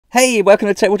Hey, welcome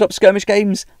to Tabletop Skirmish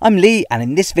Games. I'm Lee, and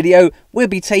in this video we'll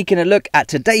be taking a look at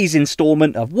today's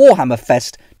instalment of Warhammer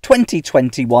Fest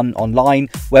 2021 online,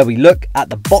 where we look at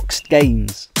the boxed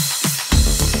games.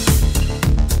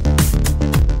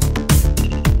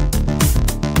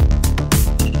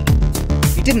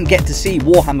 If you didn't get to see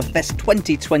Warhammer Fest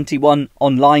 2021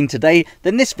 online today,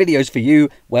 then this video's for you,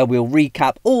 where we'll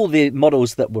recap all the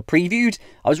models that were previewed.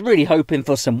 I was really hoping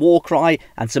for some Warcry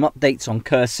and some updates on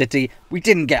Curse City. We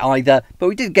didn't get either, but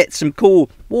we did get some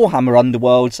cool Warhammer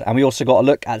Underworlds, and we also got a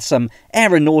look at some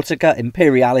Aeronautica,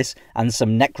 Imperialis and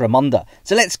some Necromunda.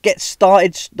 So let's get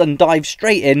started and dive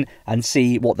straight in and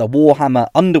see what the Warhammer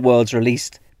Underworlds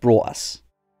released brought us.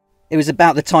 It was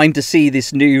about the time to see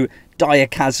this new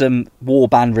Diachasm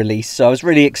warband release, so I was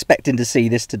really expecting to see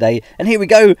this today, and here we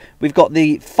go. We've got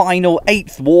the final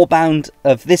 8th warband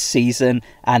of this season,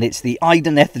 and it's the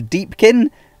Idoneth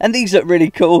Deepkin, and these look really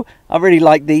cool. I really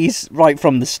like these right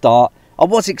from the start. I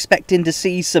was expecting to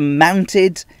see some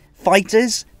mounted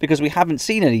fighters, because we haven't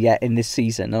seen any yet in this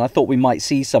season, and I thought we might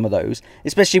see some of those,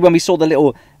 especially when we saw the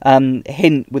little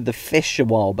hint with the fish a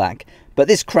while back. But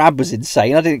this crab was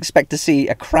insane. I didn't expect to see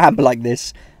a crab like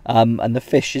this, and the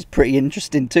fish is pretty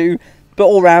interesting too. But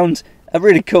all round, a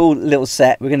really cool little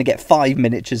set. We're going to get 5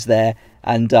 miniatures there,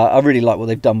 and I really like what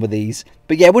they've done with these.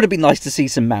 But yeah, it would have been nice to see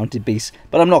some mounted beasts,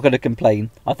 but I'm not going to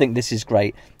complain. I think this is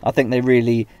great. I think they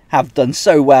really have done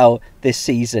so well this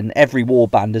season. Every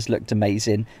warband has looked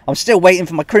amazing. I'm still waiting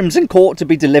for my Crimson Court to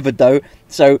be delivered though,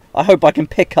 so I hope I can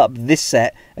pick up this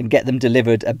set and get them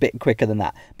delivered a bit quicker than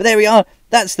that. But there we are.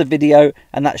 That's the video,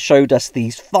 and that showed us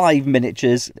these 5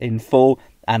 miniatures in full.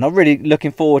 And I'm really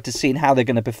looking forward to seeing how they're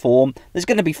going to perform. There's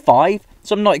going to be 5,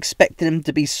 so I'm not expecting them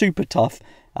to be super tough.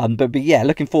 But yeah,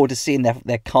 looking forward to seeing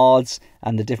their cards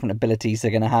and the different abilities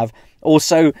they're going to have.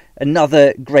 Also,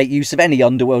 another great use of any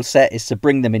Underworld set is to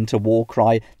bring them into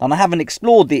Warcry. And I haven't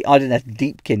explored the Idoneth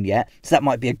Deepkin yet, so that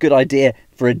might be a good idea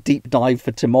for a deep dive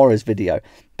for tomorrow's video.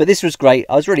 But this was great.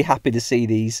 I was really happy to see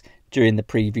these during the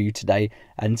preview today,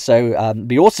 and so it'd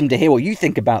be awesome to hear what you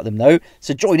think about them though,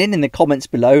 so join in the comments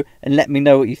below and let me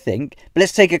know what you think. But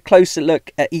let's take a closer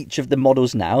look at each of the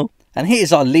models now. And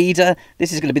here's our leader.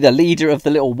 This is going to be the leader of the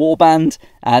little warband,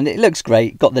 and it looks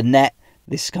great. Got the net,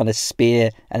 this kind of spear,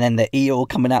 and then the eel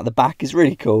coming out the back is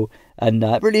really cool, and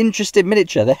really interesting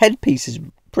miniature. The headpiece is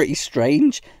pretty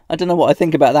strange. I don't know what I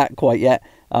think about that quite yet,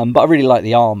 but I really like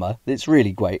the armour. It's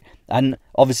really great, and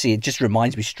obviously it just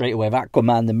reminds me straight away of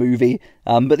Aquaman the movie.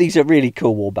 But these are really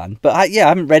cool warband. But yeah, I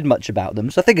haven't read much about them,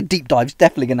 so I think a deep dive is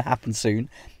definitely going to happen soon.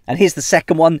 And here's the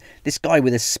second one. This guy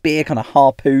with a spear, kind of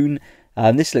harpoon.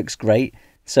 This looks great.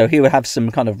 So he would have some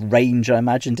kind of range, I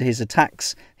imagine, to his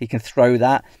attacks. He can throw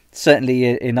that.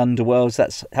 Certainly in Underworlds,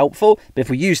 that's helpful. But if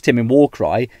we used him in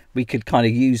Warcry, we could kind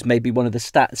of use maybe one of the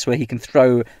stats where he can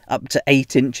throw up to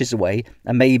 8 inches away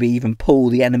and maybe even pull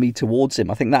the enemy towards him.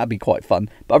 I think that would be quite fun.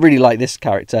 But I really like this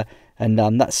character. And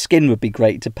that skin would be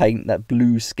great to paint, that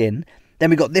blue skin. Then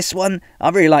we got this one. I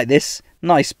really like this.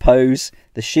 Nice pose.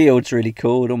 The shield's really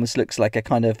cool. It almost looks like a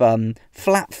kind of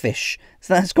flatfish.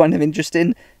 So that's kind of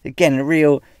interesting. Again, a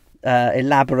real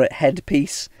elaborate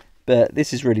headpiece. But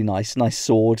this is really nice. Nice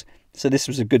sword. So this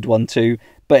was a good one too.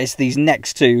 But it's these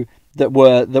next two that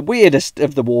were the weirdest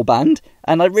of the warband.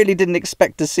 And I really didn't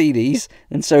expect to see these.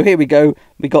 And so here we go.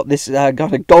 We got this kind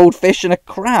of goldfish and a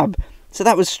crab. So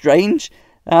that was strange.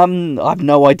 I have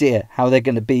no idea how they're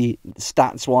going to be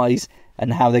stats-wise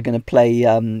and how they're going to play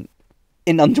in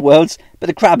Underworlds. But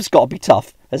the crab's got to be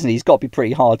tough, hasn't he? He's got to be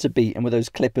pretty hard to beat, and with those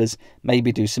clippers,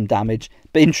 maybe do some damage.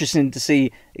 But interesting to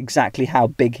see exactly how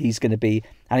big he's going to be,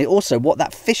 and also what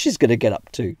that fish is going to get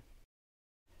up to.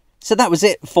 So that was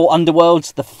it for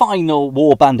Underworlds, the final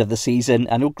warband of the season,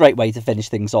 and a great way to finish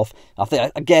things off. I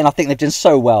think they've done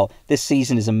so well. This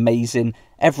season is amazing.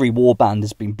 Every warband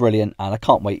has been brilliant, and I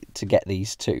can't wait to get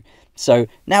these too. So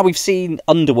now we've seen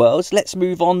Underworlds, let's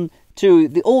move on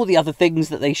to all the other things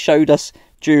that they showed us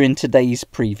during today's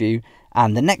preview.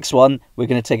 And the next one, we're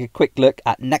going to take a quick look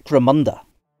at Necromunda.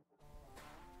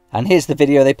 And here's the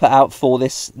video they put out for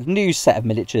this new set of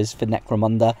miniatures for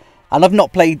Necromunda. And I've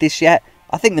not played this yet.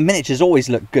 I think the miniatures always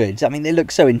look good. I mean, they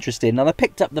look so interesting. And I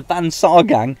picked up the Van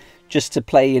Sargang just to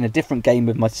play in a different game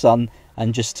with my son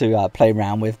and just to play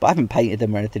around with. But I haven't painted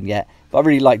them or anything yet. But I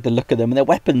really like the look of them. And their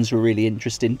weapons were really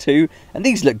interesting too. And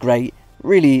these look great.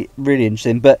 Really, really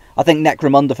interesting. But I think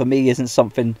Necromunda for me isn't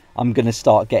something I'm going to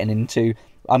start getting into.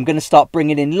 I'm going to start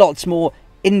bringing in lots more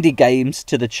indie games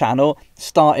to the channel,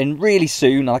 starting really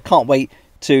soon. And I can't wait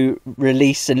to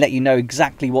release and let you know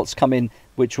exactly what's coming,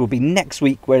 which will be next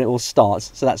week when it all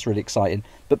starts. So that's really exciting.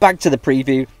 But back to the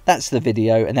preview. That's the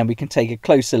video, and then we can take a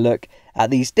closer look at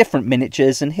these different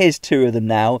miniatures, and here's 2 of them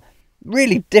now.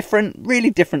 Really different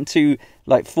to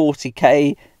like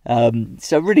 40k.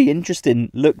 So really interesting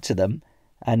look to them,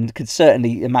 and could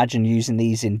certainly imagine using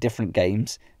these in different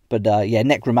games. But yeah,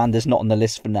 Necromunda's not on the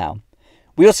list for now.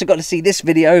 We also got to see this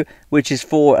video, which is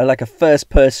for like a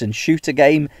first-person shooter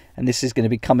game, and this is going to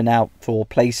be coming out for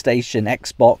PlayStation,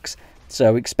 Xbox.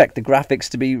 So expect the graphics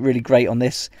to be really great on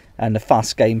this, and the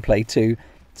fast gameplay too.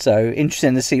 So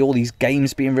interesting to see all these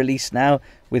games being released now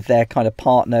with their kind of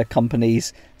partner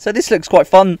companies. So this looks quite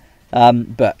fun,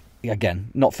 but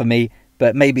again, not for me.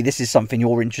 But maybe this is something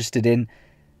you're interested in.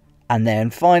 And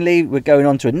then finally, we're going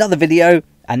on to another video,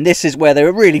 and this is where they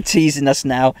were really teasing us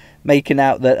now, making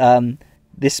out that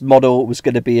this model was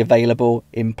going to be available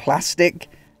in plastic.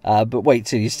 But wait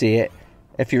till you see it.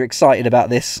 If you're excited about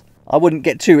this, I wouldn't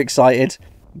get too excited,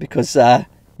 because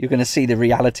you're going to see the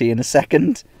reality in a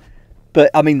second.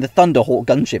 But I mean, the Thunderhawk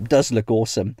gunship does look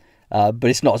awesome, but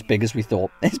it's not as big as we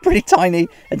thought. It's pretty tiny,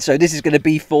 and so this is going to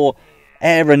be for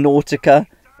Aeronautica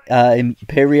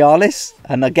Imperialis.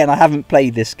 And again, I haven't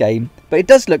played this game, but it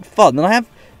does look fun, and I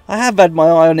have had my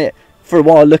eye on it for a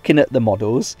while looking at the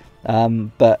models,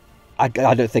 but I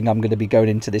don't think I'm going to be going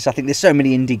into this. I think there's so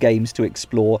many indie games to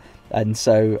explore, and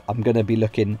so I'm going to be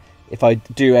looking, if I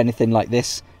do anything like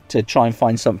this, to try and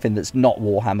find something that's not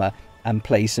Warhammer and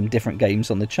play some different games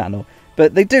on the channel.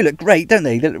 But they do look great, don't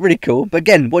they? They look really cool. But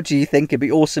again, what do you think? It'd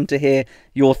be awesome to hear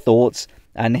your thoughts.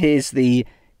 And here's the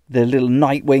little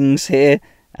night wings here,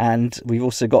 and we've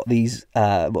also got these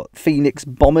Phoenix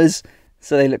bombers,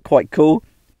 so they look quite cool.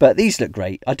 But these look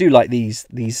great. I do like these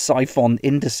Siphon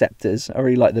Interceptors. I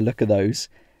really like the look of those.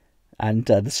 And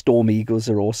the Storm Eagles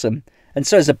are awesome. And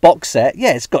so as a box set,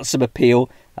 yeah, it's got some appeal.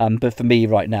 But for me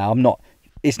right now,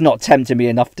 it's not tempting me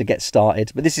enough to get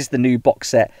started. But this is the new box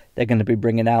set they're going to be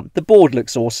bringing out. The board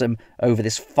looks awesome over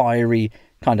this fiery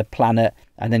kind of planet.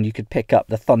 And then you could pick up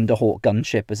the Thunderhawk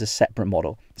gunship as a separate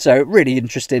model. So really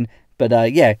interesting.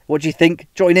 But yeah, what do you think?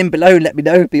 Join in below and let me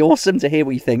know. It'd be awesome to hear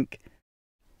what you think.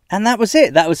 And that was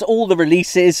it. That was all the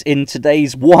releases in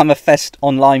today's Warhammer Fest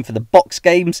Online for the box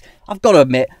games. I've got to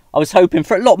admit, I was hoping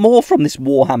for a lot more from this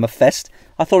Warhammer Fest.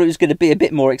 I thought it was going to be a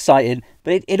bit more exciting,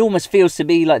 but it almost feels to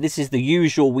me like this is the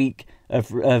usual week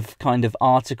of kind of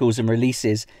articles and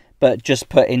releases, but just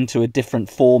put into a different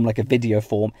form, like a video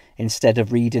form, instead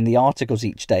of reading the articles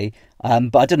each day.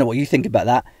 But I don't know what you think about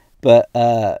that. But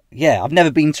yeah, I've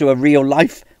never been to a real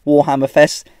life Warhammer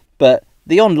Fest, but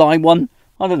the online one,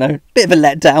 I don't know, bit of a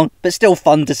letdown, but still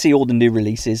fun to see all the new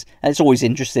releases. And it's always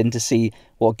interesting to see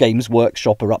what Games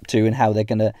Workshop are up to and how they're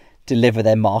going to deliver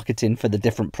their marketing for the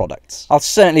different products. I'll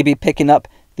certainly be picking up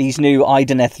these new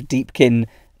Idoneth Deepkin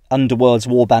Underworlds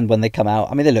Warband when they come out.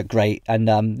 I mean, they look great, and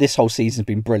this whole season's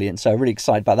been brilliant, so really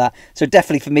excited about that. So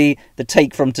definitely for me, the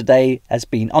take from today has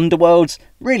been Underworlds.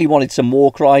 Really wanted some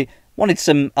Warcry, wanted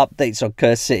some updates on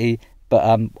Curse City,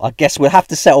 but I guess we'll have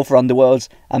to settle for Underworlds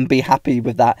and be happy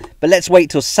with that. But let's wait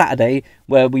till Saturday,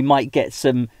 where we might get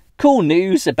some cool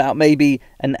news about maybe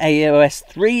an AOS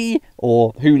 3,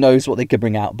 or who knows what they could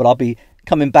bring out. But I'll be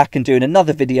coming back and doing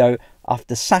another video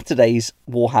after Saturday's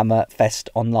Warhammer Fest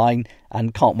Online,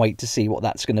 and can't wait to see what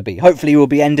that's going to be. Hopefully we'll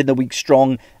be ending the week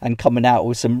strong and coming out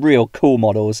with some real cool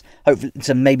models. Hopefully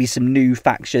maybe some new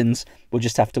factions. We'll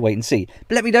just have to wait and see.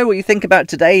 But let me know what you think about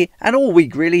today and all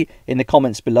week really in the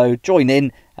comments below. Join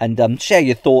in and share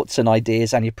your thoughts and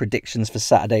ideas and your predictions for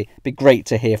Saturday. It'd be great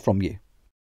to hear from you.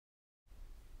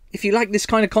 If you like this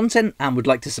kind of content and would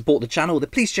like to support the channel, then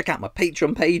please check out my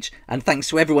Patreon page. And thanks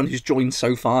to everyone who's joined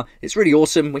so far. It's really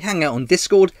awesome. We hang out on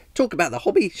Discord, talk about the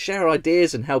hobby, share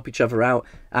ideas and help each other out.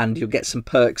 And you'll get some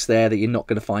perks there that you're not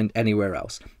going to find anywhere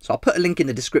else. So I'll put a link in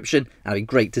the description and it'll be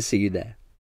great to see you there.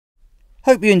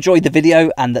 Hope you enjoyed the video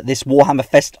and that this Warhammer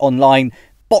Fest Online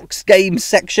box game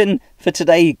section for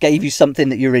today gave you something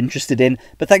that you're interested in.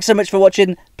 But thanks so much for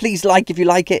watching. Please like if you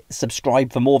like it,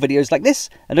 subscribe for more videos like this,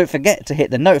 and don't forget to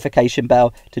hit the notification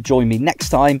bell to join me next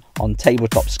time on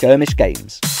Tabletop Skirmish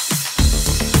Games.